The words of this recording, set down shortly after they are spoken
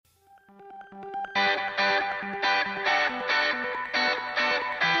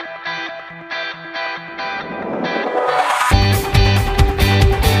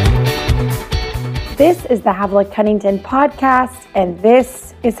This is the Havilah Cunnington podcast, and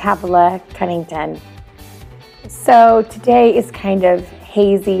this is Havilah Cunnington. So today is kind of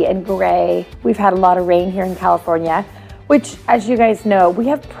hazy and gray. We've had a lot of rain here in California, which, as you guys know, we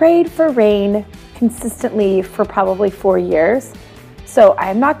have prayed for rain consistently for probably 4 years. So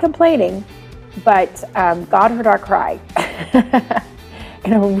I'm not complaining, but God heard our cry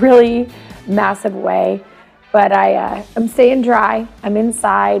in a really massive way. But I'm staying dry. I'm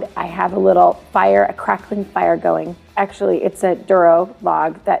inside. I have a little fire, a crackling fire going. Actually, it's a Duro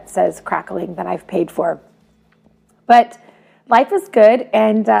log that says crackling that I've paid for. But life is good.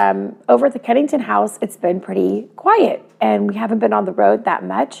 And over at the Cunnington house, it's been pretty quiet. And we haven't been on the road that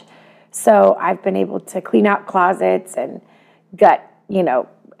much. So I've been able to clean out closets and gut,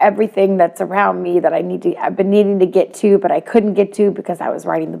 everything that's around me that I've been needing to get to, but I couldn't get to because I was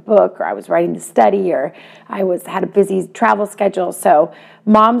writing the book, or I was writing the study, or had a busy travel schedule. So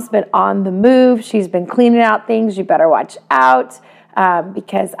Mom's been on the move. She's been cleaning out things. You better watch out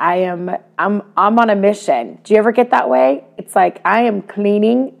because I'm on a mission. Do you ever get that way? It's like I am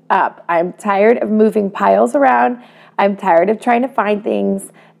cleaning up. I'm tired of moving piles around. I'm tired of trying to find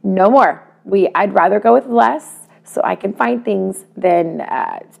things. No more. I'd rather go with less, so I can find things than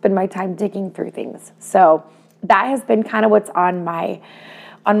spend my time digging through things. So that has been kind of what's on my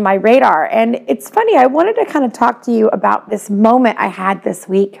radar. And it's funny, I wanted to kind of talk to you about this moment I had this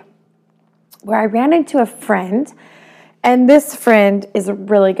week where I ran into a friend, and this friend is a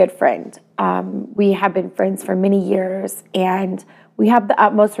really good friend. We have been friends for many years, and we have the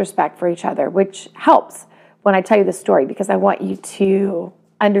utmost respect for each other, which helps when I tell you the story, because I want you to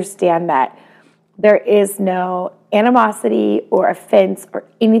understand that there is no animosity or offense or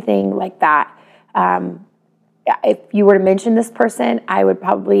anything like that. If you were to mention this person, I would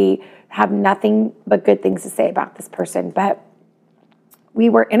probably have nothing but good things to say about this person. But we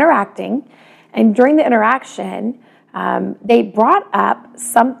were interacting, and during the interaction, they brought up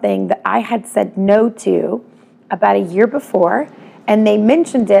something that I had said no to about a year before, and they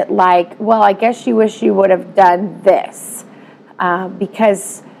mentioned it like, well, I guess you wish you would have done this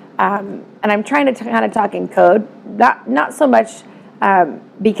because... and I'm trying to kind of talk in code, not so much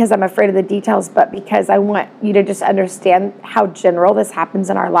because I'm afraid of the details, but because I want you to just understand how general this happens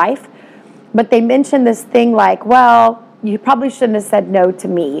in our life. But they mentioned this thing like, well, you probably shouldn't have said no to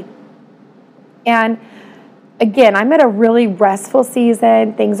me. And again, I'm at a really restful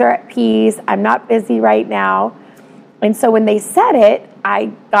season. Things are at peace. I'm not busy right now. And so when they said it, I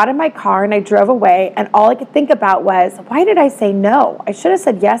got in my car and I drove away, and all I could think about was, why did I say no? I should have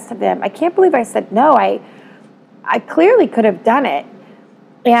said yes to them. I can't believe I said no. I clearly could have done it.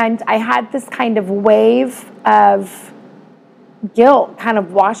 And I had this kind of wave of guilt kind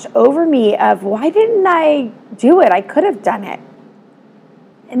of wash over me of, why didn't I do it? I could have done it.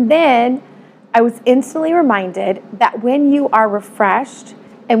 And then I was instantly reminded that when you are refreshed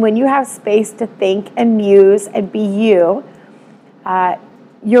and when you have space to think and muse and be you,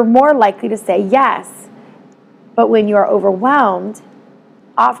 you're more likely to say yes. But when you are overwhelmed,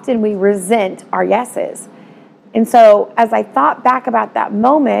 often we resent our yeses. And so as I thought back about that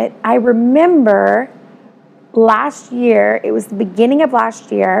moment, I remember last year, it was the beginning of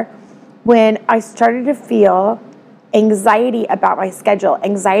last year, when I started to feel anxiety about my schedule,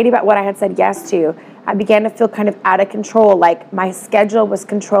 anxiety about what I had said yes to. I began to feel kind of out of control, like my schedule was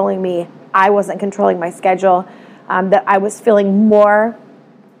controlling me. I wasn't controlling my schedule. That I was feeling more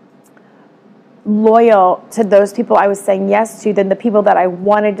loyal to those people I was saying yes to than the people that I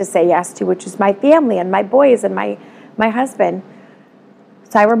wanted to say yes to, which is my family and my boys and my husband.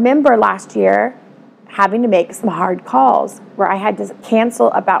 So I remember last year having to make some hard calls where I had to cancel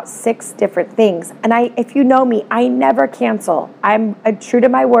about 6 different things. And if you know me, I never cancel. I'm true to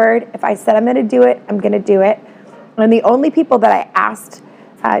my word. If I said I'm going to do it, I'm going to do it. And the only people that I asked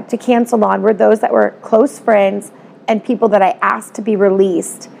to cancel on were those that were close friends and people that I asked to be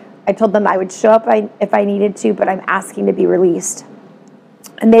released. I told them I would show up if I needed to, but I'm asking to be released.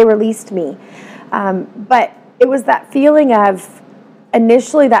 And they released me. But it was that feeling of,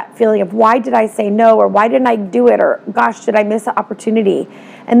 initially that feeling of, why did I say no? Or why didn't I do it? Or gosh, did I miss an opportunity?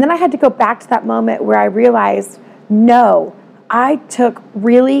 And then I had to go back to that moment where I realized, no, I took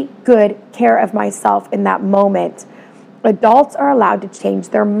really good care of myself in that moment. Adults are allowed to change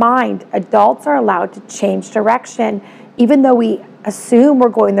their mind. Adults are allowed to change direction. Even though we assume we're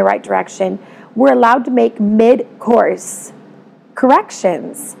going the right direction, we're allowed to make mid-course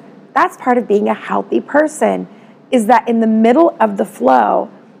corrections. That's part of being a healthy person, is that in the middle of the flow,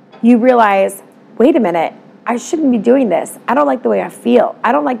 you realize, wait a minute, I shouldn't be doing this. I don't like the way I feel.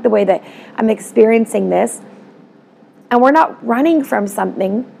 I don't like the way that I'm experiencing this. And we're not running from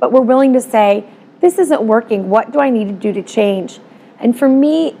something, but we're willing to say, this isn't working. What do I need to do to change? And for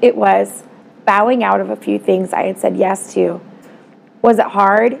me, it was bowing out of a few things I had said yes to. Was it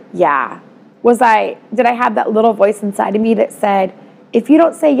hard? Yeah. Did I have that little voice inside of me that said, if you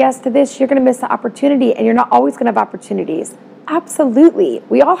don't say yes to this, you're going to miss the opportunity, and you're not always going to have opportunities? Absolutely.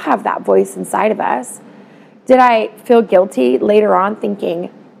 We all have that voice inside of us. Did I feel guilty later on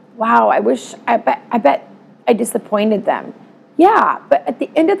thinking, wow, I bet I disappointed them? Yeah, but at the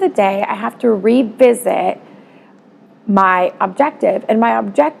end of the day, I have to revisit my objective. And my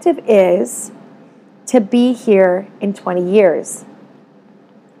objective is to be here in 20 years.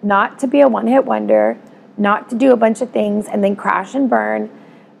 Not to be a one-hit wonder, not to do a bunch of things and then crash and burn,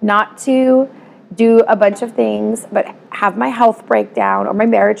 not to do a bunch of things, but have my health breakdown or my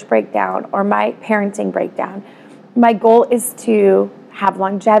marriage breakdown or my parenting breakdown. My goal is to have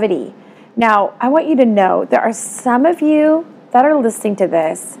longevity. Now, I want you to know there are some of you that are listening to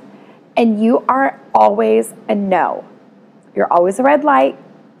this and you are always a no. You're always a red light.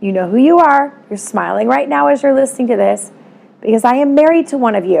 You know who you are. You're smiling right now as you're listening to this because I am married to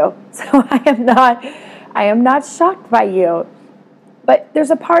one of you. So I am not shocked by you. But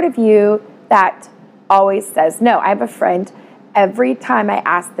there's a part of you that always says no. I have a friend, every time I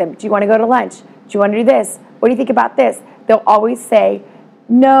ask them, do you want to go to lunch? Do you want to do this? What do you think about this? They'll always say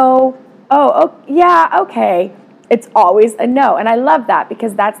no. Oh, yeah, okay. It's always a no. And I love that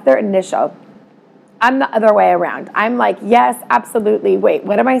because that's their initial. I'm the other way around. I'm like, yes, absolutely. Wait,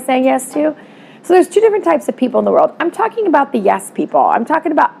 what am I saying yes to? So there's two different types of people in the world. I'm talking about the yes people. I'm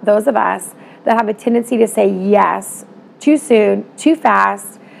talking about those of us that have a tendency to say yes too soon, too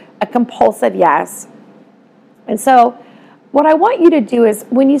fast, a compulsive yes. And so what I want you to do is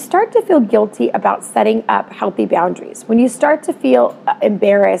when you start to feel guilty about setting up healthy boundaries, when you start to feel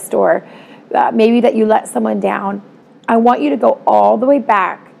embarrassed or maybe that you let someone down, I want you to go all the way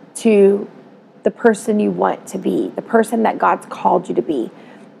back to the person you want to be, the person that God's called you to be.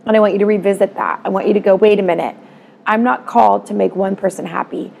 And I want you to revisit that. I want you to go, wait a minute. I'm not called to make one person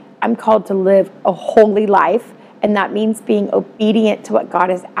happy. I'm called to live a holy life. And that means being obedient to what God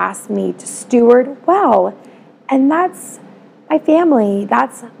has asked me to steward well. And that's my family.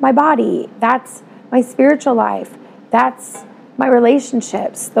 That's my body. That's my spiritual life. That's my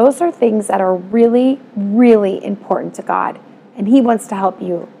relationships. Those are things that are really, really important to God. And He wants to help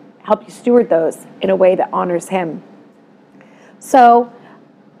you steward those in a way that honors Him. So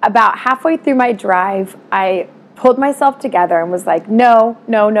about halfway through my drive, I pulled myself together and was like, no.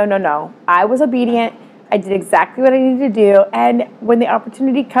 I was obedient. I did exactly what I needed to do. And when the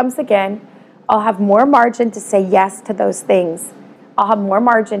opportunity comes again, I'll have more margin to say yes to those things. I'll have more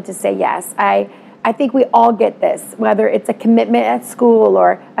margin to say yes. I think we all get this, whether it's a commitment at school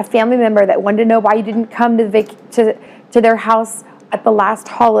or a family member that wanted to know why you didn't come to their house at the last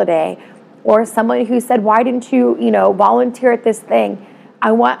holiday, or someone who said, why didn't you, volunteer at this thing?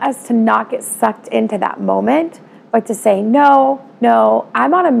 I want us to not get sucked into that moment, but to say, no,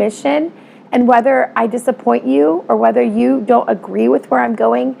 I'm on a mission, and whether I disappoint you or whether you don't agree with where I'm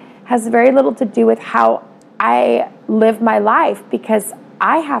going has very little to do with how I live my life, because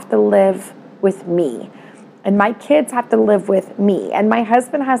I have to live with me, and my kids have to live with me, and my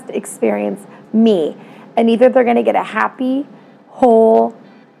husband has to experience me, and either they're going to get a happy, whole,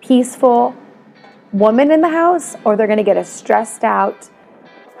 peaceful woman in the house, or they're going to get a stressed out,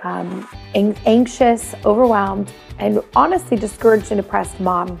 anxious, overwhelmed, and honestly discouraged and depressed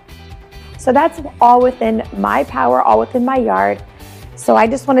mom. So that's all within my power, all within my yard. So I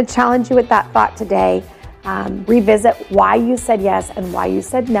just want to challenge you with that thought today. Revisit why you said yes and why you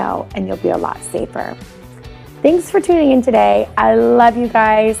said no, and you'll be a lot safer. Thanks for tuning in today. I love you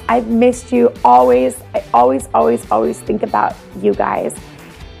guys. I've missed you always. I always think about you guys.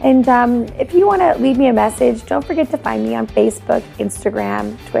 And if you want to leave me a message, don't forget to find me on Facebook,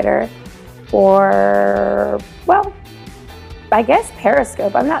 Instagram, Twitter, or, well, I guess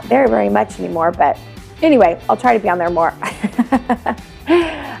Periscope. I'm not there very much anymore, but anyway, I'll try to be on there more.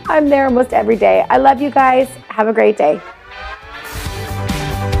 I'm there almost every day. I love you guys. Have a great day.